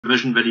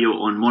revision video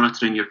on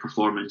monitoring your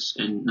performance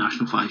in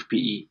National 5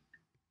 PE.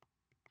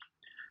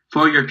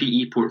 For your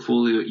PE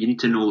portfolio, you need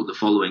to know the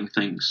following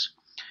things.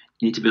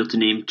 You need to be able to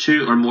name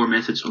 2 or more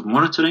methods of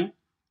monitoring.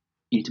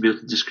 You need to be able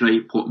to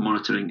describe what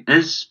monitoring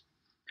is.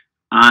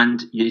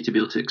 And you need to be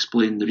able to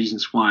explain the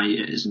reasons why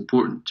it is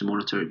important to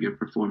monitor your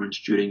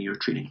performance during your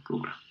training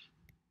program.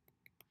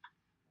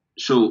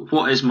 So,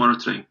 what is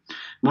monitoring?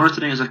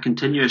 Monitoring is a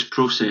continuous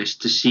process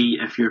to see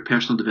if your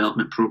personal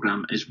development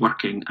program is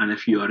working and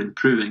if you are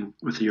improving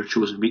with your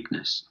chosen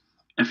weakness.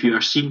 If you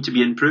are seen to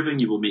be improving,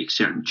 you will make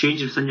certain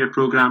changes within your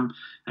program,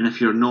 and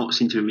if you're not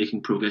seen to be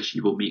making progress,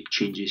 you will make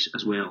changes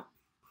as well.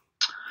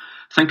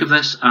 Think of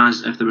this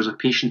as if there was a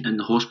patient in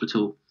the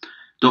hospital.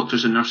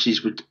 Doctors and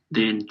nurses would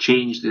then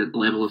change the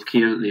level of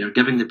care they are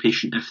giving the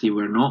patient if they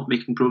were not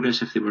making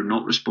progress, if they were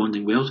not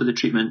responding well to the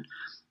treatment.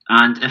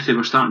 And if they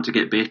were starting to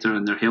get better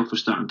and their health was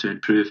starting to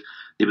improve,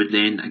 they would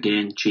then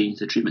again change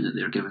the treatment that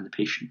they're giving the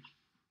patient.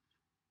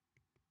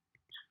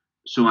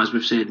 So as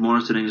we've said,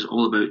 monitoring is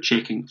all about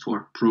checking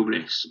for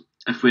progress.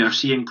 If we are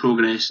seeing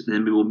progress,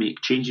 then we will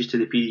make changes to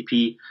the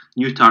PDP,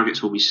 new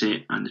targets will be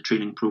set, and the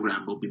training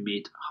program will be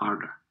made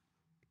harder.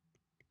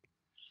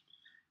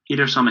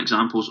 Here are some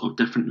examples of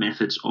different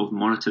methods of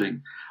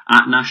monitoring.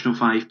 At National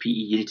 5 PE,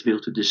 you need to be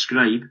able to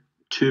describe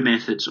 2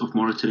 methods of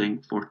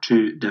monitoring for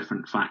 2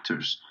 different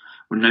factors.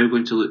 We're now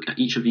going to look at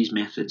each of these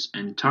methods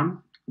in turn.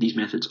 These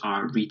methods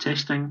are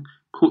retesting,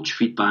 coach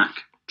feedback,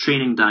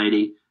 training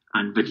diary,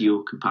 and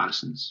video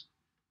comparisons.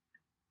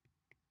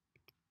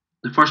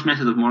 The first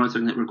method of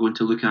monitoring that we're going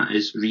to look at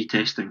is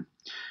retesting.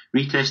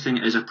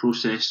 Retesting is a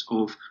process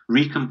of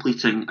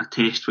recompleting a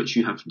test which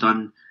you have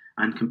done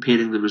and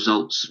comparing the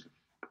results.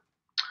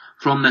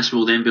 From this,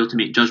 we'll then be able to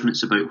make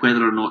judgments about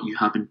whether or not you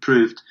have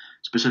improved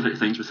specific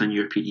things within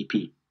your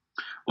PDP.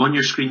 On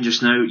your screen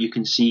just now, you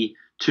can see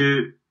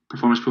 2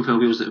 performance profile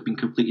wheels that have been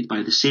completed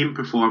by the same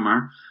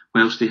performer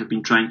whilst they have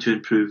been trying to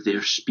improve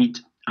their speed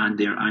and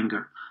their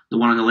anger. The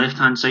one on the left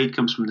hand side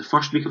comes from the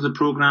first week of the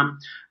programme,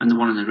 and the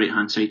one on the right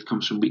hand side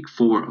comes from week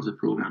 4 of the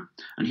programme.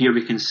 And here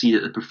we can see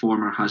that the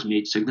performer has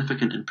made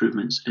significant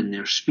improvements in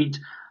their speed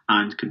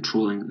and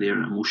controlling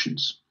their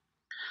emotions.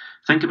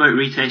 Think about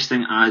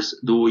retesting as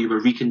though you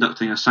were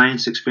reconducting a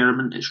science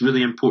experiment. It's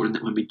really important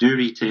that when we do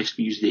retest,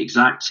 we use the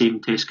exact same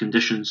test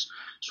conditions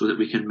so that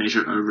we can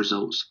measure our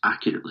results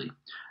accurately,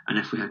 and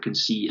if we can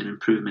see an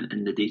improvement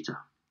in the data.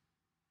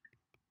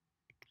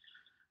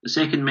 The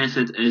second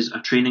method is a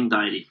training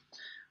diary.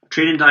 A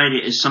training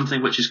diary is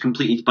something which is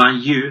completed by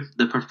you,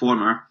 the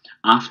performer,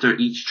 after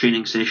each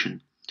training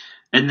session.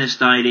 In this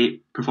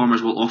diary,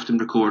 performers will often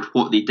record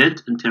what they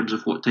did in terms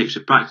of what types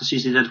of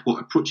practices they did,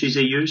 what approaches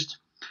they used,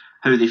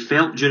 how they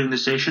felt during the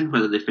session,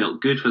 whether they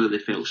felt good, whether they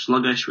felt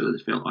sluggish, whether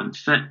they felt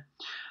unfit,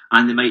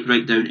 and they might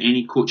write down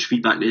any coach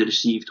feedback they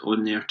received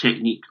on their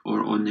technique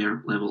or on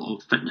their level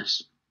of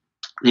fitness.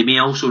 They may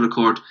also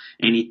record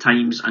any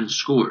times and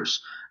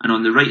scores, and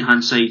on the right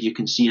hand side you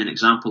can see an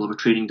example of a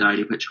training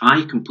diary which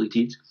I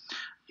completed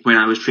when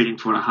I was training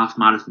for a half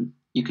marathon.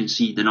 You can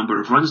see the number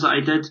of runs that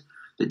I did,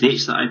 the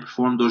dates that I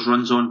performed those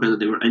runs on, whether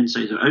they were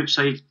inside or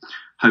outside,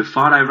 how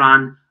far I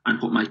ran, and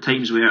what my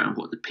times were and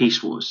what the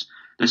pace was.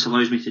 This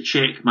allows me to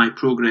check my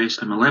progress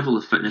and my level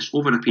of fitness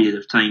over a period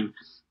of time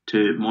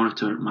to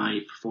monitor my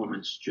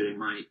performance during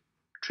my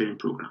training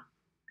program.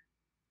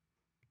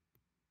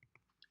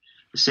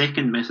 The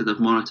second method of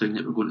monitoring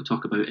that we're going to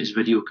talk about is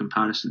video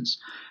comparisons.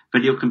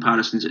 Video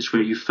comparisons is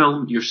where you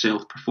film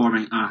yourself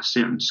performing a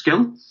certain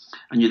skill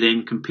and you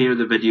then compare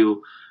the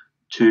video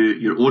to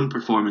your own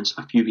performance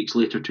a few weeks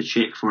later to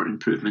check for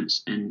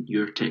improvements in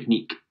your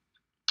technique.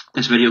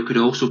 This video could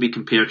also be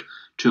compared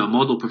to a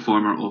model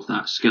performer of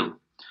that skill.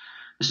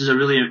 This is a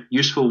really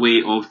useful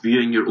way of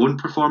viewing your own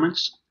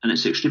performance, and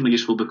it's extremely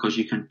useful because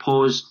you can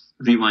pause,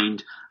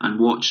 rewind, and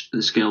watch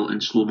the skill in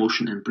slow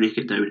motion and break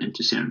it down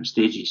into certain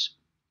stages.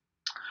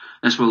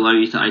 This will allow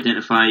you to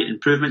identify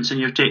improvements in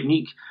your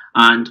technique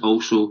and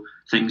also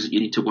things that you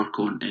need to work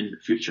on in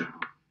the future.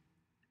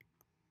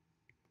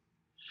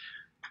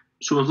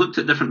 So we've looked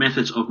at different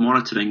methods of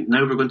monitoring.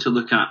 Now we're going to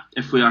look at,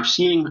 if we are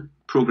seeing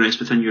progress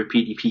within your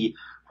PDP,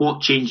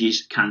 what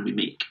changes can we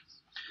make?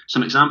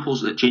 Some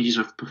examples that changes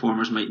of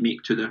performers might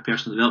make to their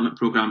personal development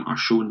program are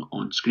shown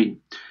on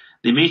screen.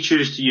 They may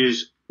choose to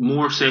use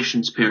more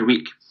sessions per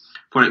week.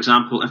 For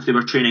example, if they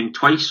were training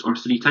twice or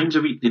 3 times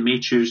a week, they may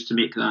choose to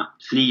make that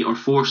 3 or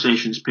 4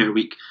 sessions per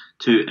week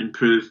to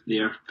improve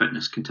their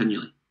fitness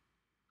continually.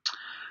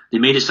 They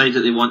may decide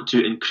that they want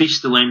to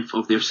increase the length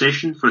of their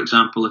session. For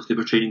example, if they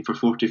were training for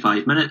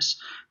 45 minutes,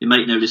 they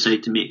might now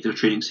decide to make their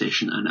training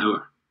session an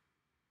hour.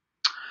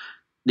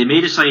 They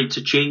may decide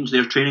to change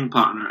their training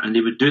partner, and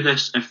they would do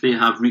this if they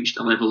have reached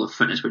a level of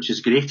fitness which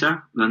is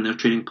greater than their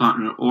training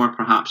partner, or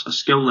perhaps a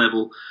skill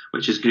level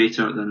which is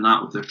greater than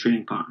that of their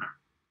training partner.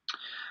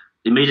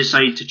 They may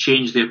decide to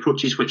change the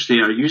approaches which they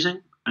are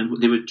using,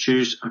 and they would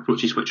choose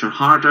approaches which are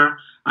harder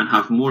and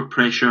have more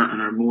pressure and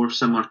are more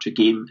similar to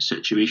game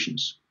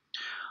situations.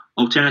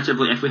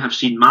 Alternatively, if we have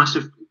seen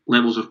massive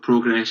levels of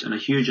progress and a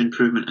huge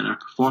improvement in our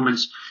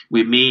performance,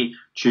 we may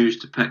choose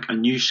to pick a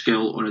new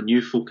skill or a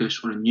new focus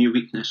or a new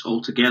weakness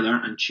altogether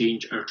and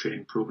change our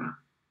training program.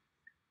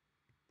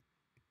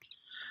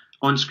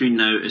 On screen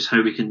now is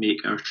how we can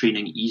make our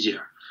training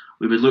easier.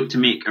 We would look to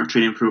make our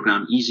training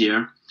program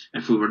easier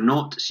if we were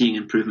not seeing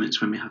improvements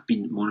when we have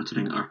been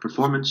monitoring our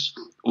performance,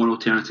 or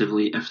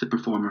alternatively if the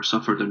performer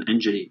suffered an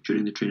injury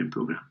during the training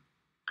program.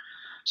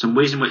 Some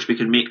ways in which we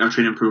can make our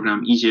training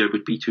program easier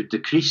would be to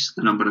decrease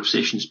the number of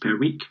sessions per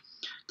week,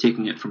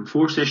 taking it from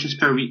 4 sessions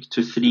per week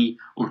to 3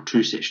 or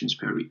 2 sessions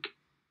per week.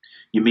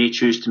 You may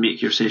choose to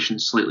make your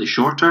sessions slightly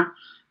shorter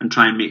and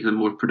try and make them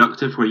more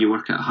productive, where you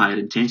work at a higher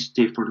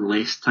intensity for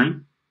less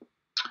time.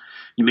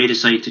 You may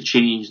decide to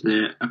change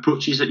the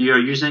approaches that you are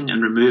using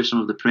and remove some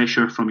of the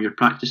pressure from your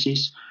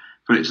practices.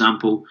 For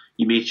example,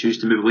 you may choose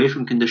to move away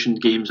from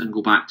conditioned games and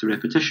go back to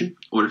repetition,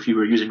 or if you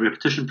were using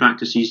repetition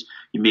practices,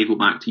 you may go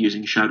back to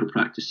using shadow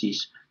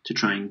practices to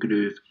try and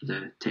groove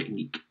the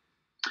technique.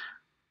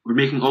 We're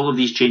making all of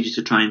these changes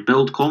to try and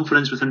build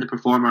confidence within the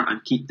performer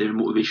and keep their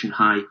motivation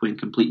high when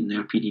completing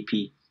their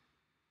PDP.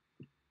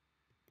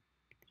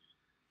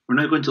 We're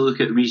now going to look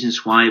at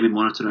reasons why we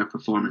monitor our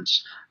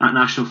performance. At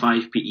National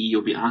 5 PE,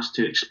 you'll be asked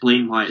to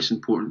explain why it's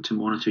important to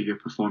monitor your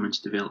performance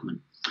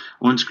development.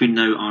 On screen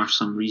now are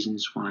some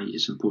reasons why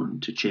it's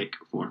important to check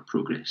for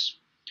progress.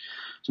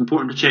 It's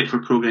important to check for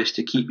progress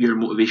to keep your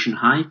motivation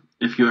high.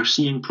 If you are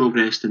seeing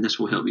progress, then this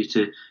will help you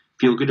to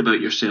feel good about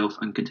yourself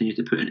and continue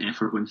to put in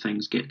effort when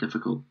things get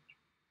difficult.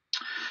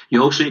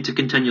 You also need to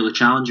continually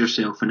challenge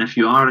yourself, and if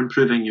you are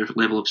improving your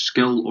level of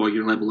skill or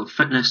your level of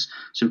fitness,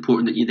 it's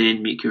important that you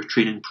then make your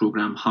training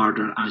program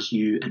harder as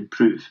you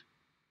improve.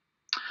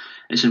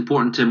 It's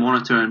important to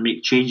monitor and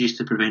make changes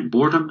to prevent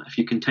boredom. If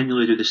you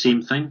continually do the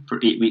same thing for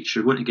 8 weeks,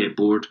 you're going to get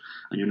bored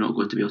and you're not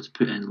going to be able to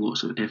put in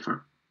lots of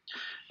effort.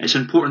 It's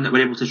important that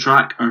we're able to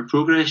track our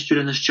progress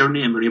during this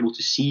journey and we're able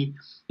to see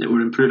that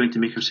we're improving to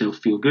make ourselves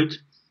feel good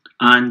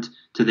and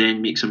to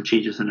then make some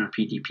changes in our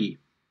PDP.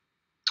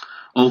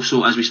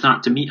 Also, as we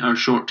start to meet our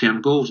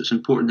short-term goals, it's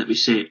important that we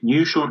set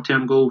new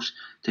short-term goals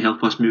to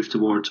help us move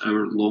towards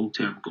our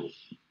long-term goal.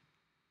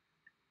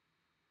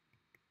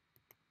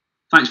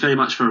 Thanks very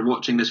much for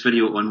watching this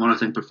video on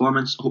monitoring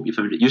performance. I hope you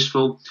found it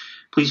useful.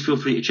 Please feel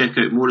free to check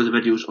out more of the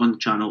videos on the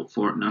channel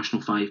for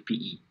National 5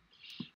 PE.